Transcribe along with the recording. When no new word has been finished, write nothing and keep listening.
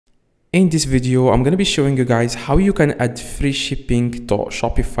In this video, I'm going to be showing you guys how you can add free shipping to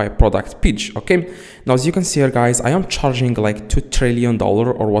Shopify product page. Okay, now as you can see here guys, I am charging like $2 trillion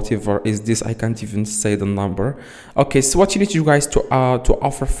or whatever is this. I can't even say the number. Okay, so what you need to do guys to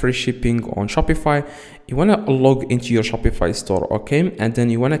offer free shipping on Shopify, you want to log into your Shopify store. Okay, and then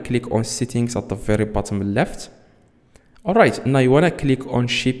you want to click on settings at the very bottom left. All right, now you want to click on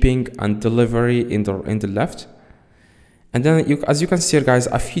shipping and delivery in the left. And then as you can see here guys,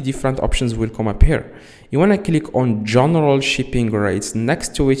 a few different options will come up here. You want to click on general shipping rates.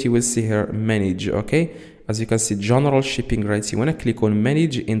 Next to it you will see here manage. Okay, as you can see general shipping rates, you want to click on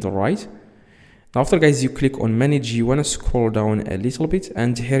manage in the right. Now after guys you click on manage, you want to scroll down a little bit,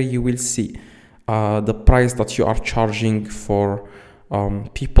 and here you will see the price that you are charging for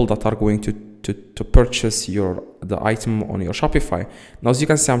people that are going to purchase the item on your Shopify. Now as you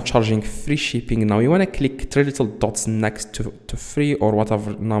can see, I'm charging free shipping. Now you want to click three little dots next to free or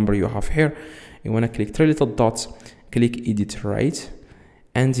whatever number you have here. You want to click three little dots, click edit rate,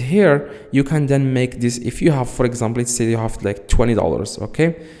 and here you can then make this. If you have, for example, let's say you have like $20,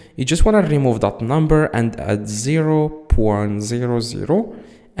 okay, you just want to remove that number and add 0.00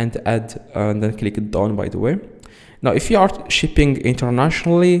 and add and then click done. By the way, now if you are shipping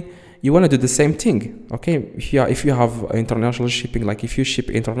internationally, you want to do the same thing. Okay, if you have international shipping, like if you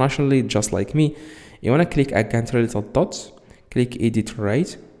ship internationally just like me, you want to click again three little dots, click edit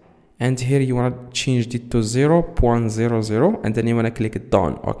rate, and here you want to change it to 0.00 and then you want to click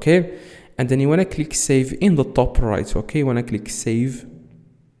done. Okay, and then you want to click save in the top right. Okay, you want to click save.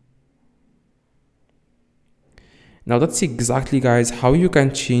 Now that's exactly guys how you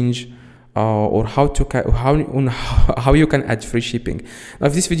can change or how you can add free shipping. Now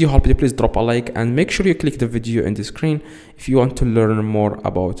if this video helped you, please drop a like and make sure you click the video in the screen if you want to learn more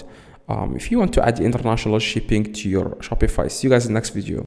about if you want to add international shipping to your Shopify. See you guys in the next video.